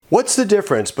What's the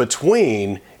difference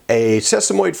between a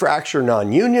sesamoid fracture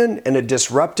non-union and a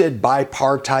disrupted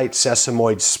bipartite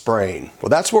sesamoid sprain? Well,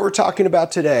 that's what we're talking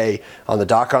about today on the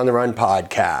Doc on the Run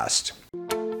podcast.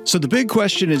 So the big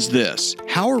question is this: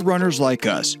 how are runners like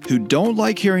us, who don't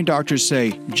like hearing doctors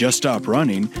say, just stop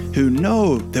running, who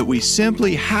know that we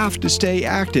simply have to stay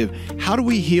active, how do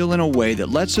we heal in a way that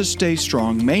lets us stay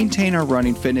strong, maintain our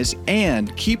running fitness,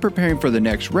 and keep preparing for the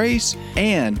next race,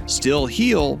 and still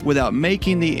heal without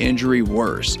making the injury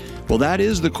worse? Well, that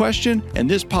is the question, and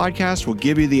this podcast will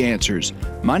give you the answers.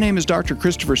 My name is Dr.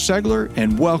 Christopher Segler,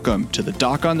 and welcome to the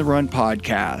Doc on the Run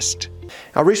podcast.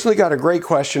 I recently got a great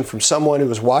question from someone who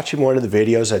was watching one of the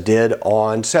videos I did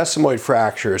on sesamoid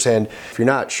fractures. And if you're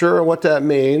not sure what that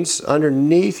means,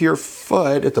 underneath your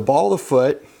foot, at the ball of the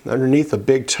foot, underneath the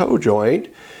big toe joint,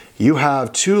 you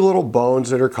have two little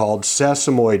bones that are called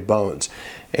sesamoid bones.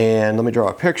 And let me draw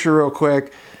a picture real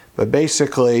quick. But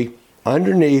basically,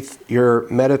 underneath your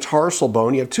metatarsal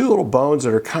bone, you have two little bones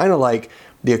that are kind of like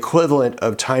the equivalent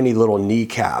of tiny little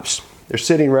kneecaps. They're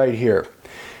sitting right here.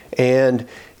 And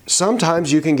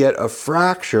sometimes you can get a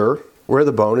fracture where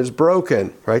the bone is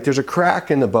broken, right? There's a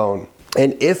crack in the bone.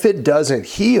 And if it doesn't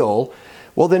heal,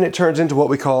 well, then it turns into what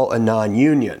we call a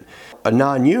non-union. A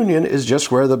non-union is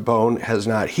just where the bone has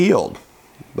not healed.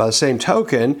 By the same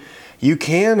token, you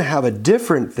can have a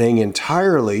different thing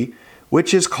entirely,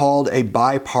 which is called a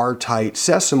bipartite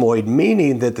sesamoid,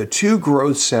 meaning that the two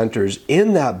growth centers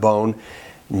in that bone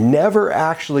never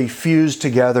actually fused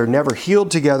together, never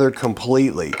healed together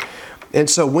completely. And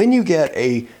so when you get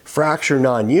a fracture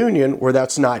non-union where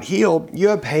that's not healed, you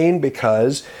have pain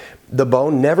because the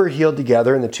bone never healed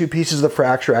together and the two pieces of the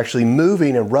fracture actually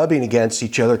moving and rubbing against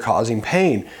each other, causing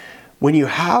pain. When you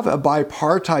have a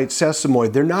bipartite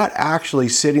sesamoid, they're not actually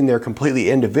sitting there completely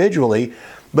individually,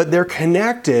 but they're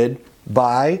connected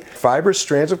by fibrous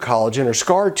strands of collagen or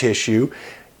scar tissue.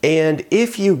 And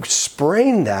if you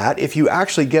sprain that, if you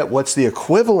actually get what's the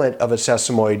equivalent of a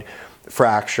sesamoid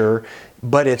fracture,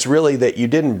 but it's really that you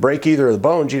didn't break either of the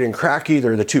bones, you didn't crack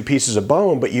either of the two pieces of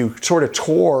bone, but you sort of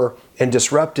tore and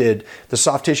disrupted the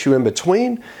soft tissue in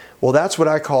between, well, that's what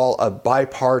I call a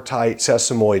bipartite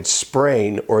sesamoid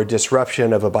sprain, or a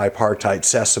disruption of a bipartite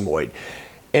sesamoid.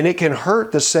 And it can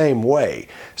hurt the same way.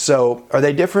 So are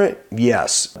they different?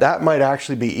 Yes. That might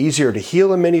actually be easier to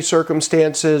heal in many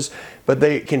circumstances, but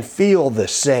they can feel the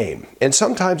same. And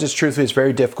sometimes it's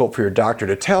very difficult for your doctor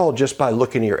to tell just by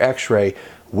looking at your x-ray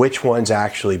which one's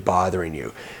actually bothering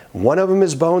you. One of them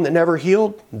is bone that never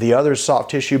healed. The other is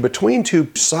soft tissue between two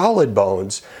solid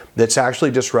bones that's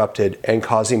actually disrupted and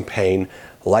causing pain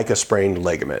like a sprained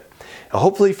ligament. Now,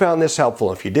 hopefully you found this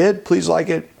helpful. If you did, please like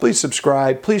it, please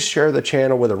subscribe, please share the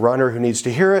channel with a runner who needs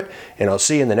to hear it, and I'll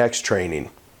see you in the next training.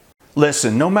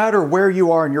 Listen, no matter where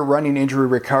you are in your running injury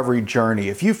recovery journey,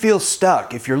 if you feel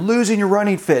stuck, if you're losing your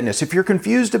running fitness, if you're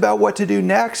confused about what to do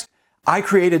next, I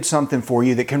created something for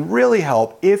you that can really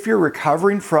help if you're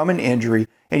recovering from an injury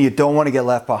and you don't want to get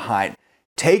left behind.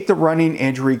 Take the running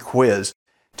injury quiz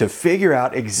to figure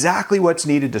out exactly what's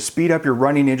needed to speed up your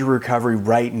running injury recovery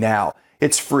right now.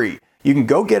 It's free. You can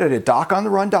go get it at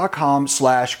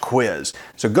docontherun.com/quiz.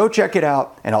 So go check it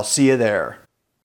out, and I'll see you there.